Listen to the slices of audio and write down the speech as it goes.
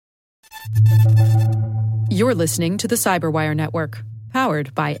You're listening to the Cyberwire Network,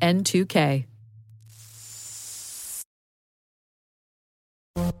 powered by N2K.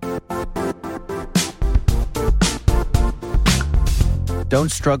 Don't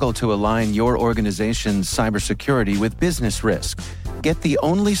struggle to align your organization's cybersecurity with business risk. Get the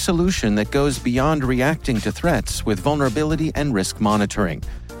only solution that goes beyond reacting to threats with vulnerability and risk monitoring.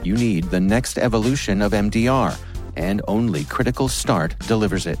 You need the next evolution of MDR, and only Critical Start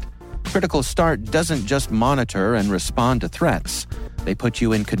delivers it. Critical Start doesn't just monitor and respond to threats. They put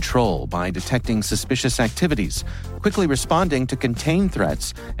you in control by detecting suspicious activities, quickly responding to contain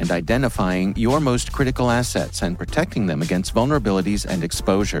threats, and identifying your most critical assets and protecting them against vulnerabilities and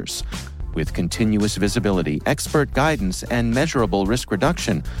exposures. With continuous visibility, expert guidance, and measurable risk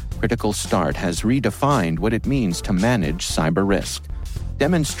reduction, Critical Start has redefined what it means to manage cyber risk.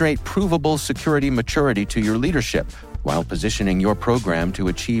 Demonstrate provable security maturity to your leadership while positioning your program to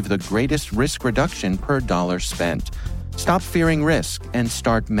achieve the greatest risk reduction per dollar spent. Stop fearing risk and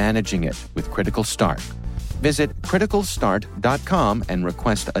start managing it with Critical Start. Visit criticalstart.com and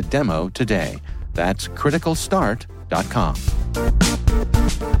request a demo today. That's criticalstart.com.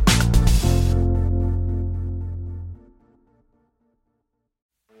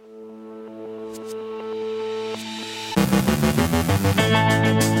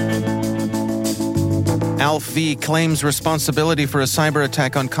 ALPHV claims responsibility for a cyber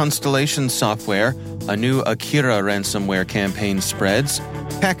attack on Constellation software. A new Akira ransomware campaign spreads.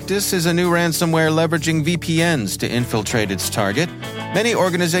 Cactus is a new ransomware leveraging VPNs to infiltrate its target. Many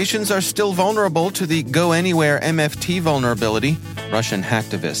organizations are still vulnerable to the Go Anywhere MFT vulnerability. Russian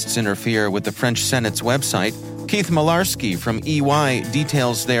hacktivists interfere with the French Senate's website. Keith Malarski from EY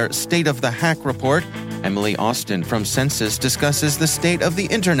details their State of the Hack report. Emily Austin from Census discusses the state of the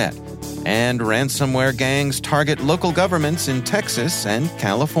internet. And ransomware gangs target local governments in Texas and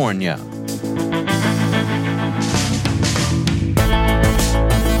California.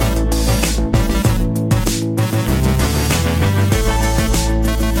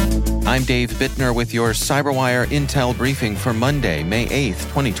 I'm Dave Bittner with your CyberWire Intel briefing for Monday, May 8th,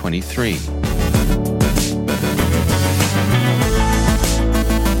 2023.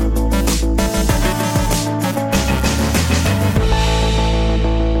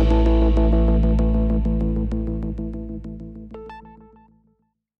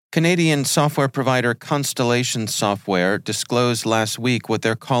 Canadian software provider Constellation Software disclosed last week what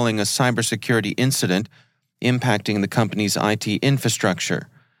they're calling a cybersecurity incident impacting the company's IT infrastructure.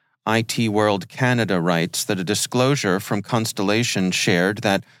 IT World Canada writes that a disclosure from Constellation shared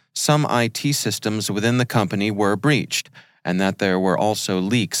that some IT systems within the company were breached and that there were also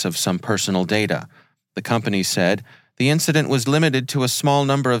leaks of some personal data. The company said the incident was limited to a small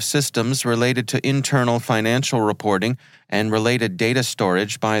number of systems related to internal financial reporting and related data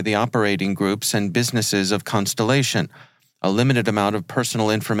storage by the operating groups and businesses of Constellation. A limited amount of personal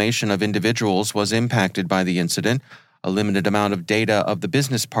information of individuals was impacted by the incident. A limited amount of data of the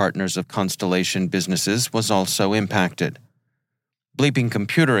business partners of Constellation businesses was also impacted. Bleeping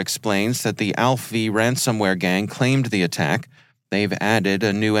Computer explains that the ALPHV ransomware gang claimed the attack. They've added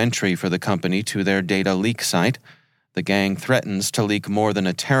a new entry for the company to their data leak site. The gang threatens to leak more than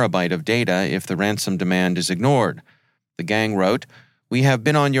 1 terabyte of data if the ransom demand is ignored. The gang wrote, "We have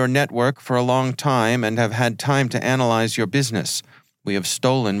been on your network for a long time and have had time to analyze your business. We have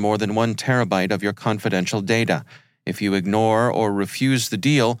stolen more than 1 terabyte of your confidential data. If you ignore or refuse the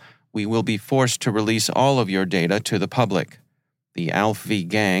deal, we will be forced to release all of your data to the public." The ALPHV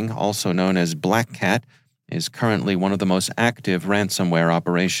gang, also known as Black Cat, is currently one of the most active ransomware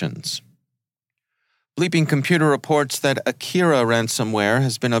operations. Bleeping Computer reports that Akira ransomware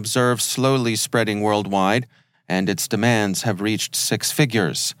has been observed slowly spreading worldwide, and its demands have reached 6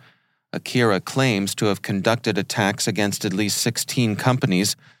 figures. Akira claims to have conducted attacks against at least 16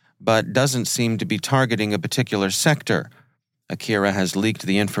 companies, but doesn't seem to be targeting a particular sector. Akira has leaked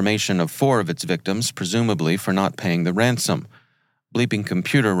the information of 4 of its victims, presumably for not paying the ransom. Bleeping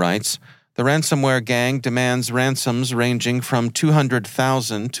Computer writes, "The ransomware gang demands ransoms ranging from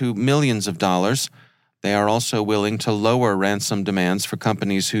 $200,000 to millions of dollars. They are also willing to lower ransom demands for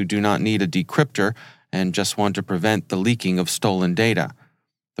companies who do not need a decryptor and just want to prevent the leaking of stolen data.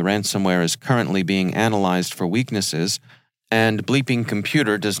 The ransomware is currently being analyzed for weaknesses, and Bleeping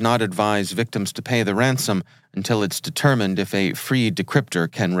Computer does not advise victims to pay the ransom until it's determined if a free decryptor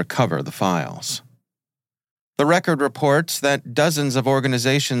can recover the files." The record reports that dozens of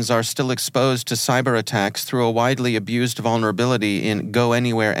organizations are still exposed to cyber attacks through a widely abused vulnerability in Go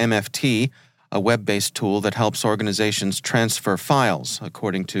Anywhere MFT, a web-based tool that helps organizations transfer files,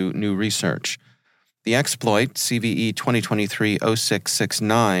 according to new research. The exploit, CVE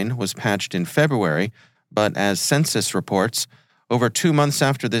 2023-0669, was patched in February, but as Census reports, over 2 months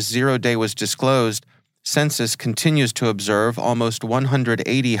after this zero-day was disclosed, Census continues to observe almost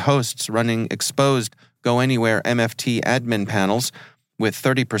 180 hosts running exposed Go-Anywhere MFT admin panels, with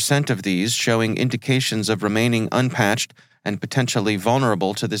 30% of these showing indications of remaining unpatched and potentially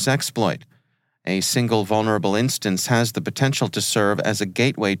vulnerable to this exploit. A single vulnerable instance has the potential to serve as a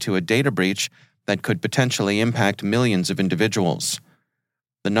gateway to a data breach that could potentially impact millions of individuals.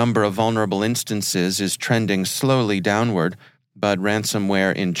 The number of vulnerable instances is trending slowly downward, but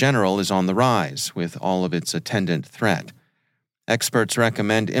ransomware in general is on the rise, with all of its attendant threat. Experts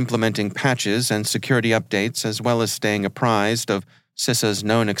recommend implementing patches and security updates, as well as staying apprised of CISA's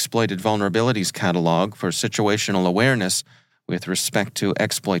Known Exploited Vulnerabilities catalog for situational awareness with respect to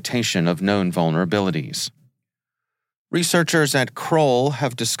exploitation of known vulnerabilities. Researchers at Kroll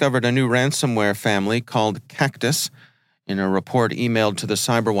have discovered a new ransomware family called Cactus. In a report emailed to the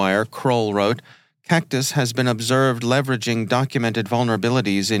Cyberwire, Kroll wrote, Cactus has been observed leveraging documented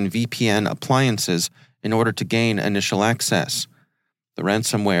vulnerabilities in VPN appliances in order to gain initial access. The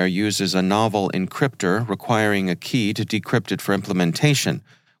ransomware uses a novel encryptor requiring a key to decrypt it for implementation,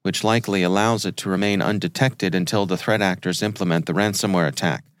 which likely allows it to remain undetected until the threat actors implement the ransomware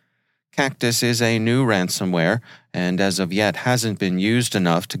attack. Cactus is a new ransomware, and as of yet hasn't been used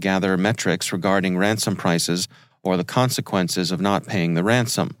enough to gather metrics regarding ransom prices or the consequences of not paying the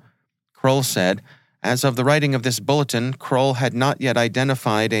ransom. Kroll said, as of the writing of this bulletin, Kroll had not yet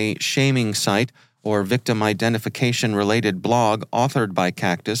identified a shaming site or victim identification-related blog authored by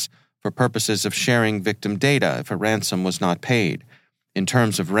Cactus for purposes of sharing victim data if a ransom was not paid. In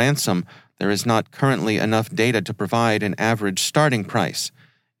terms of ransom, there is not currently enough data to provide an average starting price.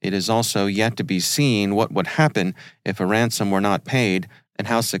 It is also yet to be seen what would happen if a ransom were not paid and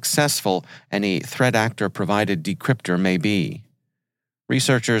how successful any threat actor-provided decryptor may be.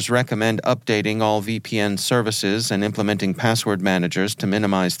 Researchers recommend updating all VPN services and implementing password managers to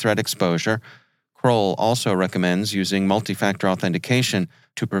minimize threat exposure. Kroll also recommends using multi-factor authentication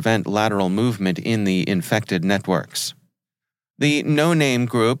to prevent lateral movement in the infected networks. The No Name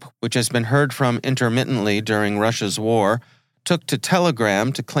Group, which has been heard from intermittently during Russia's war, took to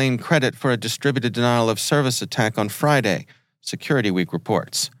Telegram to claim credit for a distributed denial-of-service attack on Friday, Security Week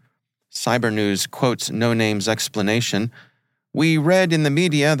reports. Cyber News quotes No Name's explanation. We read in the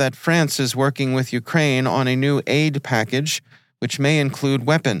media that France is working with Ukraine on a new aid package, which may include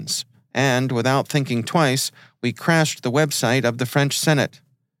weapons, and, without thinking twice, we crashed the website of the French Senate.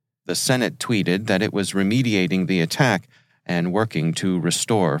 The Senate tweeted that it was remediating the attack and working to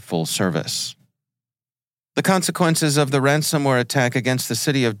restore full service. The consequences of the ransomware attack against the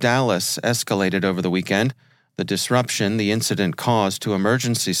city of Dallas escalated over the weekend. The disruption the incident caused to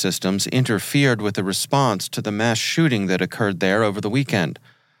emergency systems interfered with the response to the mass shooting that occurred there over the weekend.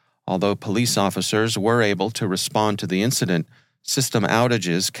 Although police officers were able to respond to the incident, system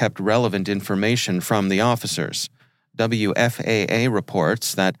outages kept relevant information from the officers. WFAA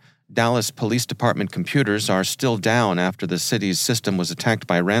reports that Dallas Police Department computers are still down after the city's system was attacked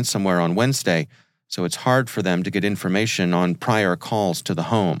by ransomware on Wednesday, so it's hard for them to get information on prior calls to the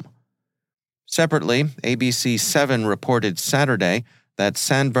home. Separately, ABC 7 reported Saturday that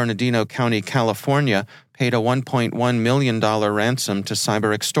San Bernardino County, California, paid a $1.1 million ransom to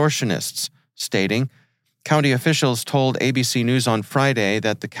cyber extortionists, stating, county officials told ABC News on Friday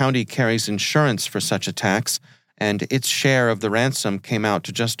that the county carries insurance for such attacks, and its share of the ransom came out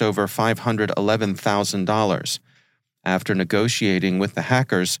to just over $511,000. After negotiating with the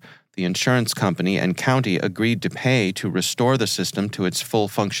hackers, the insurance company and county agreed to pay to restore the system to its full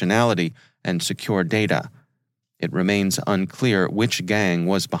functionality and secure data. It remains unclear which gang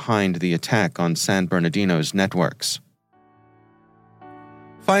was behind the attack on San Bernardino's networks.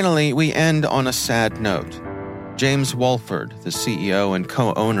 Finally, we end on a sad note. James Walford, the CEO and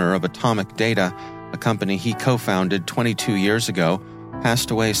co-owner of Atomic Data, a company he co-founded 22 years ago,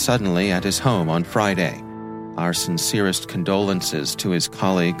 passed away suddenly at his home on Friday. Our sincerest condolences to his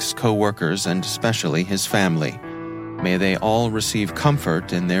colleagues, co-workers, and especially his family. May they all receive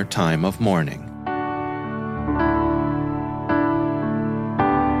comfort in their time of mourning.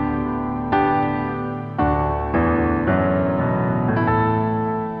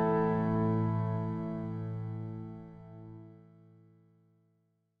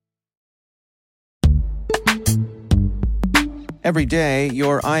 Every day,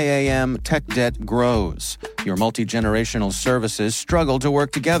 your IAM tech debt grows. Your multi-generational services struggle to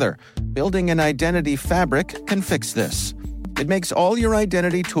work together. Building an identity fabric can fix this. It makes all your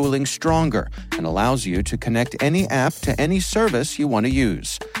identity tooling stronger and allows you to connect any app to any service you want to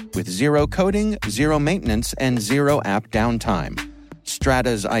use, with zero coding, zero maintenance, and zero app downtime.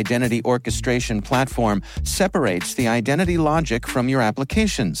 Strata's identity orchestration platform separates the identity logic from your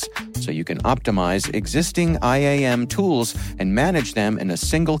applications, so you can optimize existing IAM tools and manage them in a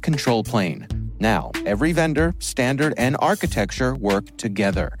single control plane. Now, every vendor, standard, and architecture work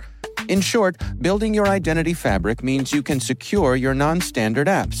together. In short, building your identity fabric means you can secure your non-standard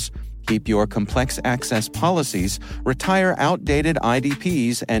apps, keep your complex access policies, retire outdated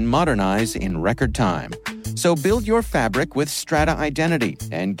IDPs, and modernize in record time. So build your fabric with Strata Identity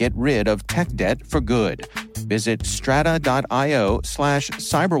and get rid of tech debt for good. Visit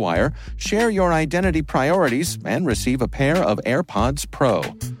strata.io/cyberwire, share your identity priorities, and receive a pair of AirPods Pro.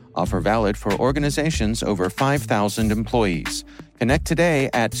 Offer valid for organizations over 5,000 employees. Connect today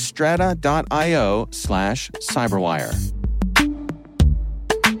at strata.io/cyberwire.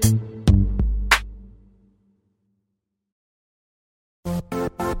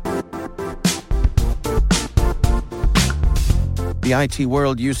 The IT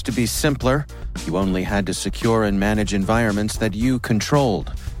world used to be simpler. You only had to secure and manage environments that you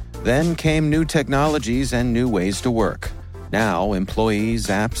controlled. Then came new technologies and new ways to work. Now, employees,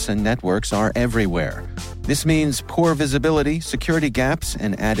 apps, and networks are everywhere. This means poor visibility, security gaps,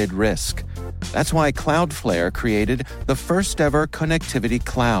 and added risk. That's why Cloudflare created the first-ever connectivity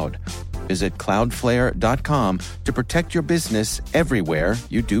cloud. Visit cloudflare.com to protect your business everywhere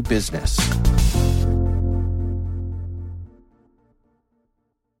you do business.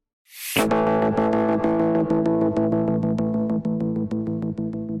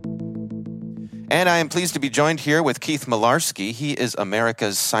 And I am pleased to be joined here with Keith Malarski. He is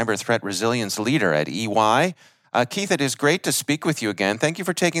America's Cyber Threat Resilience Leader at EY. Keith, it is great to speak with you again. Thank you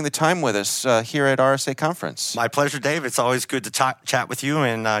for taking the time with us here at RSA Conference. My pleasure, Dave. It's always good to chat with you,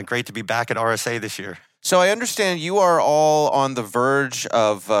 and great to be back at RSA this year. So I understand you are all on the verge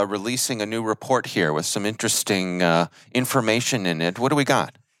of releasing a new report here with some interesting information in it. What do we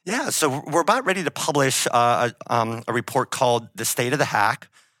got? Yeah, so we're about ready to publish a report called The State of the Hack.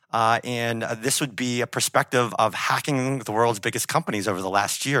 And this would be a perspective of hacking the world's biggest companies over the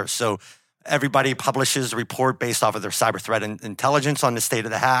last year. So everybody publishes a report based off of their cyber threat intelligence on the state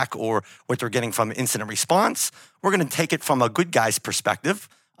of the hack or what they're getting from incident response. We're going to take it from a good guy's perspective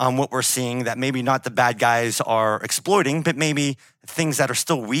on what we're seeing that maybe not the bad guys are exploiting, but maybe things that are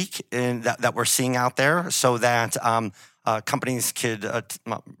still weak and that we're seeing out there so that companies could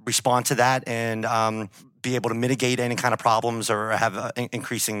respond to that and be able to mitigate any kind of problems or have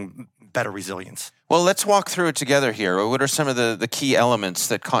increasing better resilience. Well, let's walk through it together here. What are some of the key elements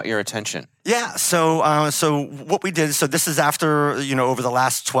that caught your attention? Yeah, so what we did, so this is after, over the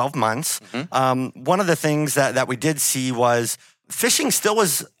last 12 months. Mm-hmm. One of the things that we did see was phishing still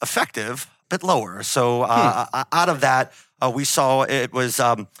was effective, but lower. So out of that, we saw it was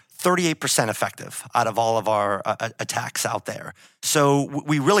 38% effective out of all of our attacks out there. So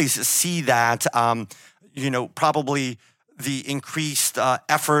we really see that probably the increased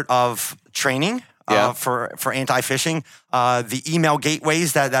effort of training for anti-phishing, the email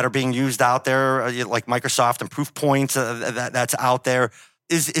gateways that are being used out there, like Microsoft and Proofpoint that's out there,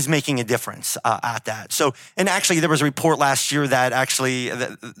 is making a difference at that. So, and actually, there was a report last year that actually,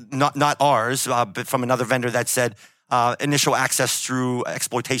 not ours, but from another vendor that said initial access through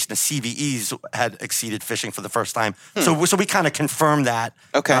exploitation of CVEs had exceeded phishing for the first time. So we kind of confirmed that.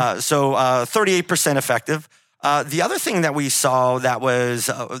 Okay. 38% effective. The other thing that we saw that was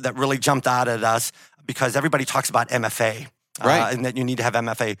that really jumped out at us, because everybody talks about MFA, right, and that you need to have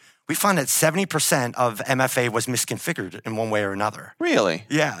MFA. We found that 70% of MFA was misconfigured in one way or another. Really?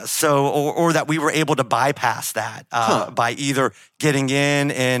 Yeah. So, or that we were able to bypass that by either getting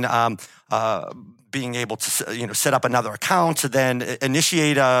in and being able to set up another account to then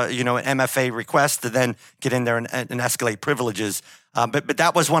initiate an MFA request to then get in there and escalate privileges. But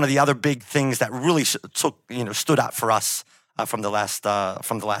that was one of the other big things that really stood out for us from the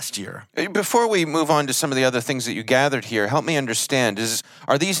last year. Before we move on to some of the other things that you gathered here, help me understand: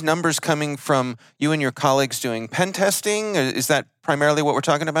 are these numbers coming from you and your colleagues doing pen testing? Is that primarily what we're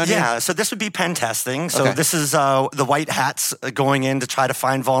talking about here? Yeah, so this would be pen testing. So This is the white hats going in to try to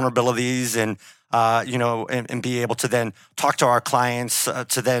find vulnerabilities and and be able to then talk to our clients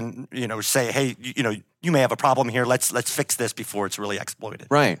to then say, hey, you may have a problem here. Let's fix this before it's really exploited.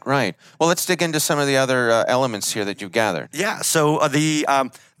 Right. Well, let's dig into some of the other elements here that you've gathered. Yeah. So the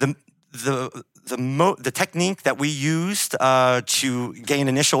technique that we used to gain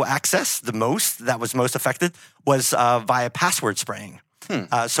initial access that was most effective was via password spraying.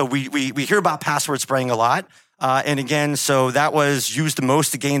 So we hear about password spraying a lot. And again, so that was used the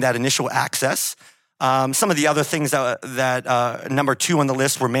most to gain that initial access. Some of the other things that number 2 on the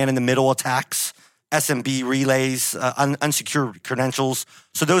list were man-in-the-middle attacks, SMB relays, unsecured credentials.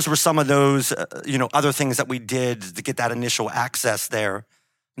 So those were some of those, other things that we did to get that initial access there.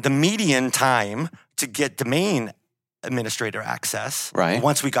 The median time to get domain administrator access, right,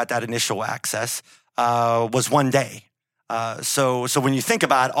 once we got that initial access, was 1 day. So when you think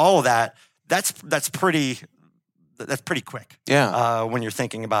about all of that, that's pretty quick. Yeah. When you're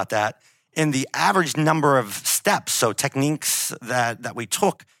thinking about that. And the average number of steps, so techniques that we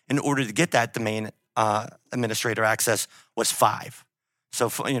took in order to get that domain administrator access was 5. So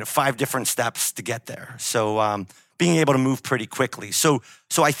 5 different steps to get there. So being able to move pretty quickly. So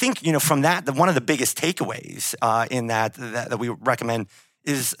I think from that, one of the biggest takeaways in that we recommend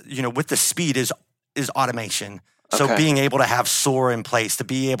is with the speed is automation. So Okay. being able to have SOAR in place, to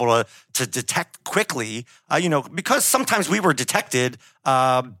be able to detect quickly, because sometimes we were detected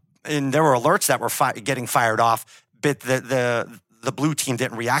and there were alerts that were getting fired off, but the blue team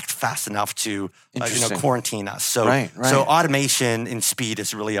didn't react fast enough to quarantine us. So Right. so automation and speed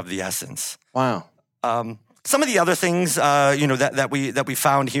is really of the essence. Wow. Some of the other things that we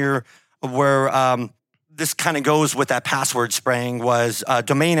found here were this kind of goes with that password spraying was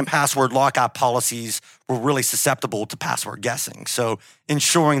domain and password lockout policies were really susceptible to password guessing. So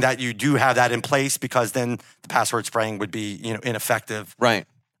ensuring that you do have that in place, because then the password spraying would be ineffective. Right.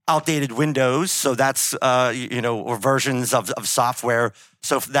 Outdated Windows, so that's or versions of software,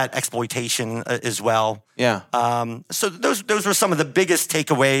 so that exploitation as well. Yeah. So those were some of the biggest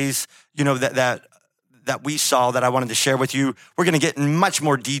takeaways that we saw that I wanted to share with you. We're going to get in much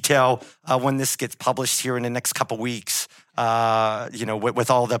more detail when this gets published here in the next couple weeks. With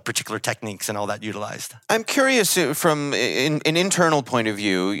all the particular techniques and all that utilized. I'm curious from an internal point of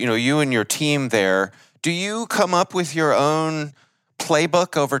view. You and your team there. Do you come up with your own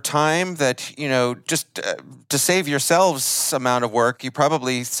playbook over time that, just to save yourselves amount of work, you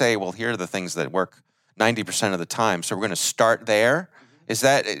probably say, well, here are the things that work 90% of the time. So we're going to start there. Does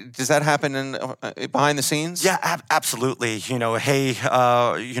that happen behind the scenes? Yeah, absolutely. We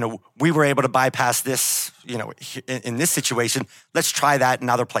were able to bypass this, in this situation. Let's try that in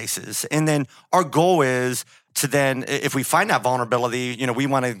other places. And then our goal is to then, if we find that vulnerability, we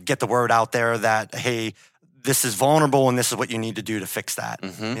want to get the word out there that, hey, this is vulnerable and this is what you need to do to fix that.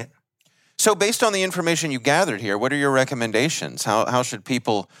 Mm-hmm. Yeah. So based on the information you gathered here, what are your recommendations? How should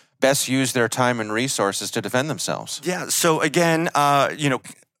people best use their time and resources to defend themselves? Yeah. So again,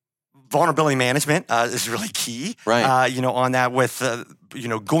 vulnerability management is really key. Right. On that with,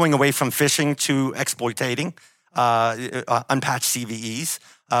 going away from phishing to exploiting unpatched CVEs.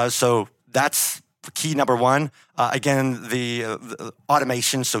 So that's key number 1. Again, the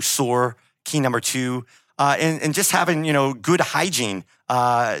automation, so SOAR, key number 2. And just having, good hygiene,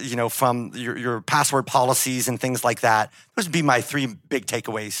 from your password policies and things like that. Those would be my 3 big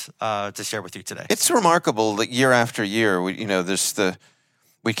takeaways to share with you today. It's remarkable that year after year, we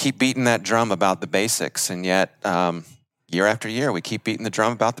keep beating that drum about the basics, and yet year after year we keep beating the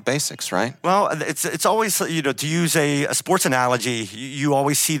drum about the basics, right? Well, it's always, to use a sports analogy, you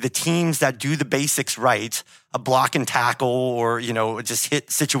always see the teams that do the basics right, a block and tackle, or just hit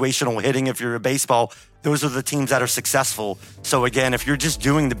situational hitting if you're a baseball. Those are the teams that are successful. So again, if you're just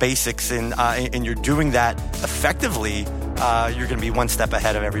doing the basics and you're doing that effectively, you're going to be one step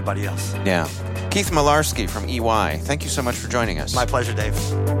ahead of everybody else. Yeah. Keith Malarski from EY, thank you so much for joining us. My pleasure, Dave.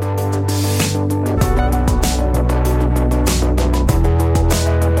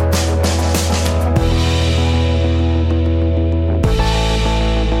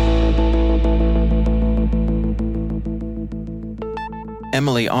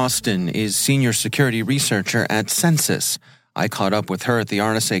 Emily Austin is Senior Security Researcher at Census. I caught up with her at the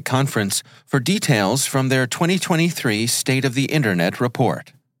RSA conference for details from their 2023 State of the Internet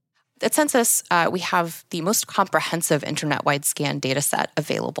report. At Census, we have the most comprehensive internet-wide scan data set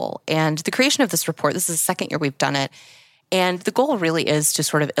available. And the creation of this report, this is the second year we've done it, and the goal really is to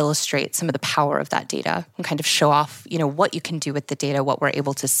sort of illustrate some of the power of that data and kind of show off, what you can do with the data, what we're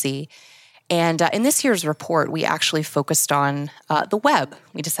able to see. And in this year's report, we actually focused on the web.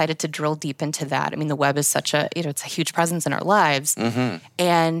 We decided to drill deep into that. I mean, the web is such it's a huge presence in our lives. Mm-hmm.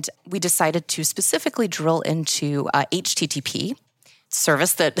 And we decided to specifically drill into HTTP,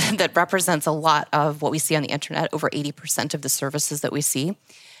 service that represents a lot of what we see on the internet, over 80% of the services that we see.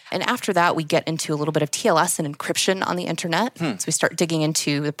 And after that, we get into a little bit of TLS and encryption on the internet. So we start digging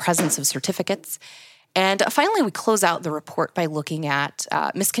into the presence of certificates. And finally, we close out the report by looking at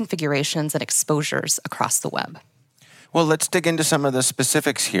misconfigurations and exposures across the web. Well, let's dig into some of the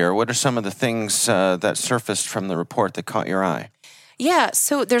specifics here. What are some of the things that surfaced from the report that caught your eye? Yeah,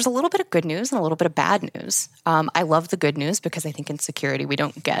 so there's a little bit of good news and a little bit of bad news. I love the good news because I think in security we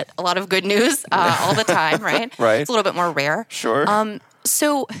don't get a lot of good news all the time, right? Right. It's a little bit more rare. Sure.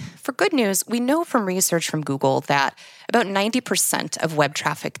 So for good news, we know from research from Google that about 90% of web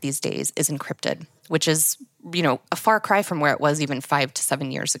traffic these days is encrypted, which is, a far cry from where it was even 5 to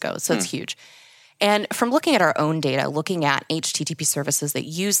 7 years ago. So it's huge. And from looking at our own data, looking at HTTP services that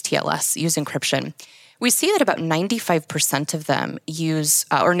use TLS, use encryption, we see that about 95% of them use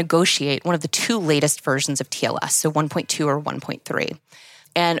or negotiate one of the 2 latest versions of TLS, so 1.2 or 1.3.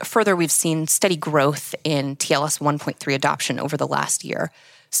 And further, we've seen steady growth in TLS 1.3 adoption over the last year.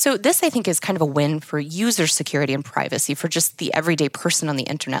 So this, I think, is kind of a win for user security and privacy for just the everyday person on the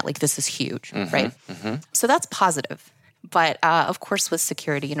internet. Like, this is huge, right? Mm-hmm. So that's positive. But of course, with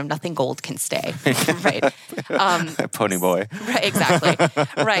security, nothing gold can stay, right? Pony boy. Right, exactly.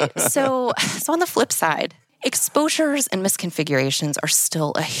 Right. So on the flip side, exposures and misconfigurations are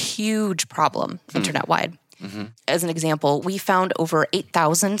still a huge problem internet-wide. Mm-hmm. As an example, we found over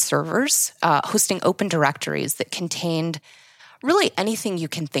 8,000 servers hosting open directories that contained really anything you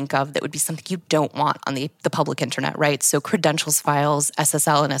can think of that would be something you don't want on the public internet, right? So credentials files,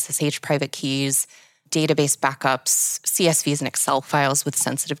 SSL and SSH private keys, database backups, CSVs and Excel files with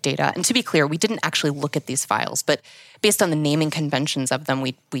sensitive data. And to be clear, we didn't actually look at these files, but based on the naming conventions of them,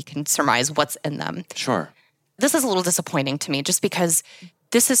 we can surmise what's in them. Sure. This is a little disappointing to me just because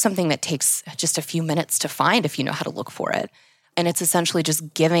this is something that takes just a few minutes to find if you know how to look for it. And it's essentially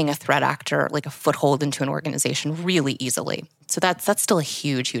just giving a threat actor like a foothold into an organization really easily. So that's still a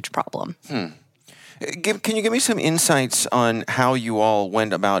huge, huge problem. Can you give me some insights on how you all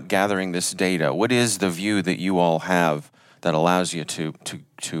went about gathering this data? What is the view that you all have that allows you to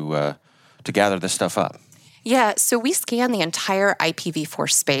gather this stuff up? Yeah, so we scan the entire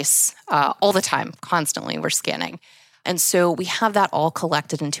IPv4 space all the time, constantly. We're scanning. And so we have that all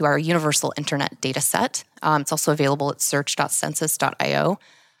collected into our universal internet data set. It's also available at search.census.io.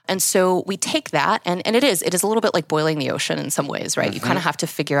 And so we take that, and it is a little bit like boiling the ocean in some ways, right? Mm-hmm. You kind of have to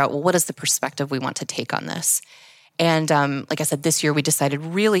figure out, well, what is the perspective we want to take on this? And like I said, this year we decided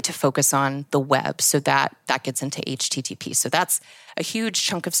really to focus on the web, so that gets into HTTP. So that's a huge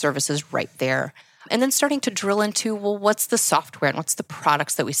chunk of services right there. And then starting to drill into, well, what's the software and what's the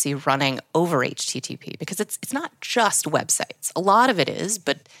products that we see running over HTTP? Because it's not just websites. A lot of it is,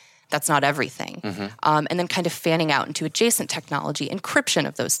 but that's not everything. Mm-hmm. And then kind of fanning out into adjacent technology, encryption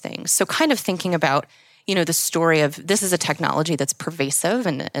of those things. So kind of thinking about, the story of this is a technology that's pervasive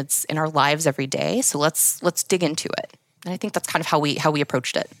and it's in our lives every day. So let's dig into it. And I think that's kind of how we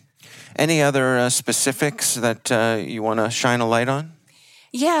approached it. Any other specifics that you want to shine a light on?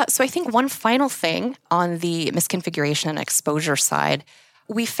 Yeah, so I think one final thing on the misconfiguration and exposure side,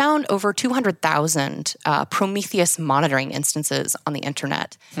 we found over 200,000 Prometheus monitoring instances on the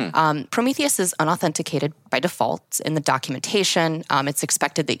internet. Prometheus is unauthenticated by default in the documentation. It's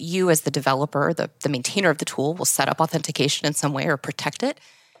expected that you as the developer, the maintainer of the tool, will set up authentication in some way or protect it.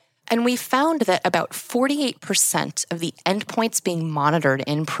 And we found that about 48% of the endpoints being monitored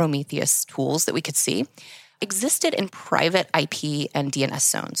in Prometheus tools that we could see existed in private IP and DNS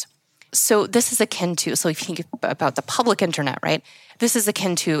zones. So this is akin to, so if you think about the public internet, right? This is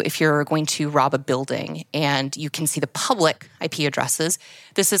akin to if you're going to rob a building and you can see the public IP addresses.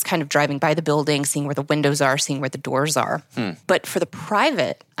 This is kind of driving by the building, seeing where the windows are, seeing where the doors are. But for the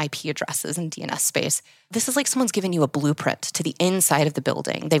private IP addresses in DNS space, this is like someone's given you a blueprint to the inside of the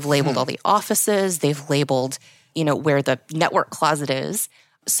building. They've labeled all the offices. They've labeled, where the network closet is.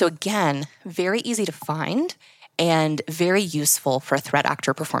 So again, very easy to find and very useful for a threat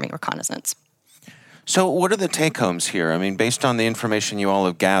actor performing reconnaissance. So what are the take-homes here? I mean, based on the information you all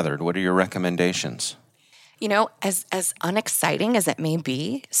have gathered, what are your recommendations? As unexciting as it may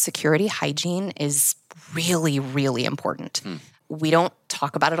be, security hygiene is really, really important. We don't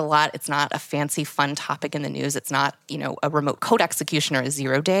talk about it a lot. It's not a fancy, fun topic in the news. It's not, a remote code execution or a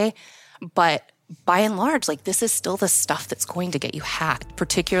 0-day. But by and large, this is still the stuff that's going to get you hacked,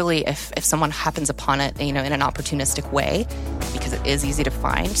 particularly if someone happens upon it, in an opportunistic way, because it is easy to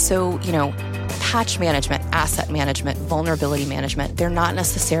find. So, patch management, asset management, vulnerability management, they're not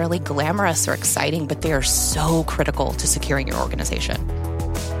necessarily glamorous or exciting, but they are so critical to securing your organization.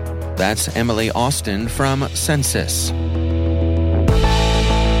 That's Emily Austin from Census.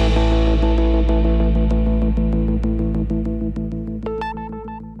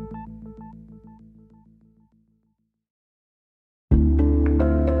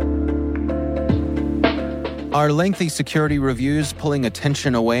 Are lengthy security reviews pulling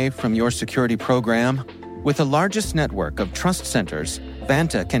attention away from your security program? With the largest network of trust centers,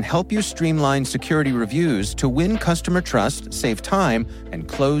 Vanta can help you streamline security reviews to win customer trust, save time, and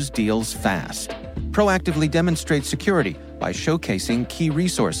close deals fast. Proactively demonstrate security by showcasing key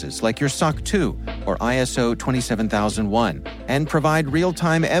resources like your SOC 2 or ISO 27001 and provide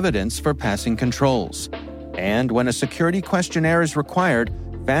real-time evidence for passing controls. And when a security questionnaire is required,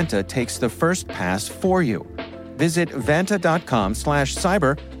 Vanta takes the first pass for you. Visit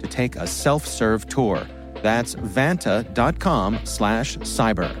vanta.com/cyber to take a self-serve tour. That's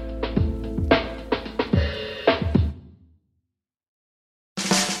vanta.com/cyber.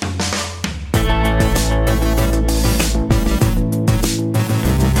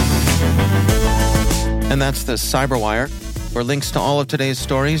 And that's the Cyberwire. For links to all of today's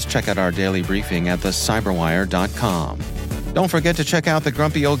stories, check out our daily briefing at thecyberwire.com. Don't forget to check out the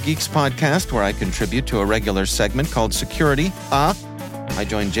Grumpy Old Geeks podcast, where I contribute to a regular segment called Security. I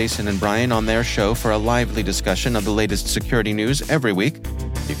join Jason and Brian on their show for a lively discussion of the latest security news every week.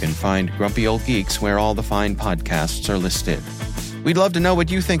 You can find Grumpy Old Geeks where all the fine podcasts are listed. We'd love to know what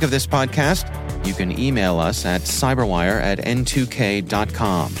you think of this podcast. You can email us at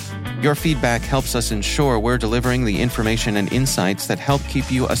cyberwire@n2k.com. Your feedback helps us ensure we're delivering the information and insights that help keep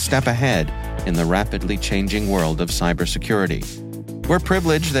you a step ahead in the rapidly changing world of cybersecurity. We're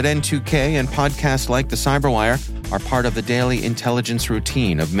privileged that N2K and podcasts like the Cyberwire are part of the daily intelligence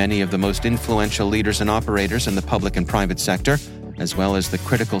routine of many of the most influential leaders and operators in the public and private sector, as well as the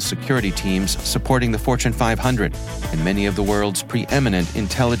critical security teams supporting the Fortune 500 and many of the world's preeminent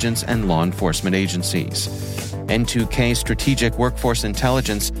intelligence and law enforcement agencies. N2K Strategic Workforce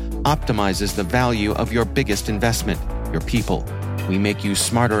Intelligence optimizes the value of your biggest investment, your people. We make you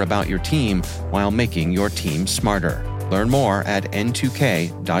smarter about your team while making your team smarter. Learn more at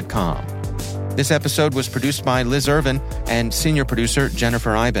n2k.com. This episode was produced by Liz Irvin and senior producer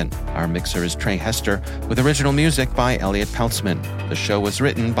Jennifer Iben. Our mixer is Trey Hester, with original music by Elliot Peltzman. The show was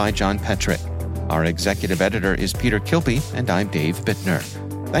written by John Petrick. Our executive editor is Peter Kilpie, and I'm Dave Bittner.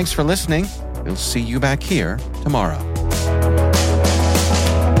 Thanks for listening. We'll see you back here tomorrow.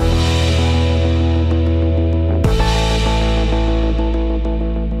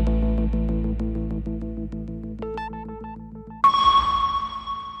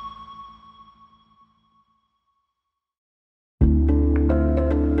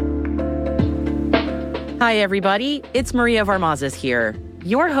 Hi, everybody. It's Maria Varmazes here,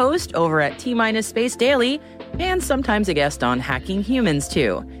 your host over at T-Minus Space Daily, and sometimes a guest on Hacking Humans,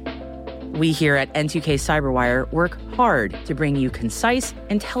 too. We here at N2K Cyberwire work hard to bring you concise,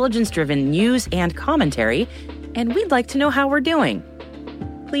 intelligence-driven news and commentary, and we'd like to know how we're doing.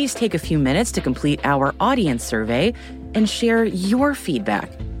 Please take a few minutes to complete our audience survey and share your feedback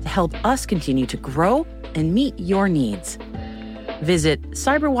to help us continue to grow and meet your needs. Visit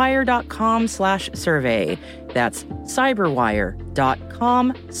cyberwire.com/survey. That's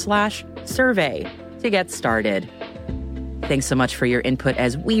cyberwire.com/survey to get started. Thanks so much for your input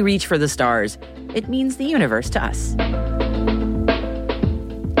as we reach for the stars. It means the universe to us.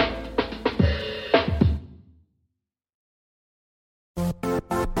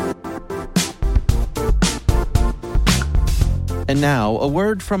 And now, a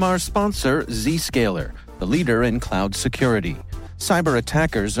word from our sponsor, Zscaler, the leader in cloud security. Cyber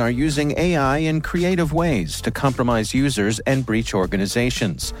attackers are using AI in creative ways to compromise users and breach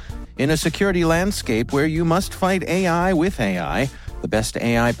organizations. In a security landscape where you must fight AI with AI, the best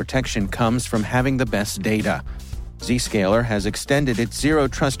AI protection comes from having the best data. Zscaler has extended its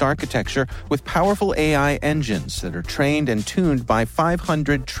zero-trust architecture with powerful AI engines that are trained and tuned by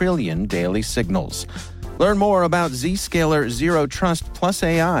 500 trillion daily signals. Learn more about Zscaler Zero Trust Plus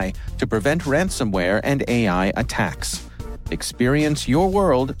AI to prevent ransomware and AI attacks. Experience your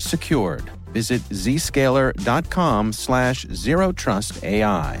world secured. Visit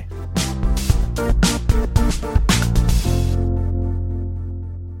zscaler.com/zerotrustai.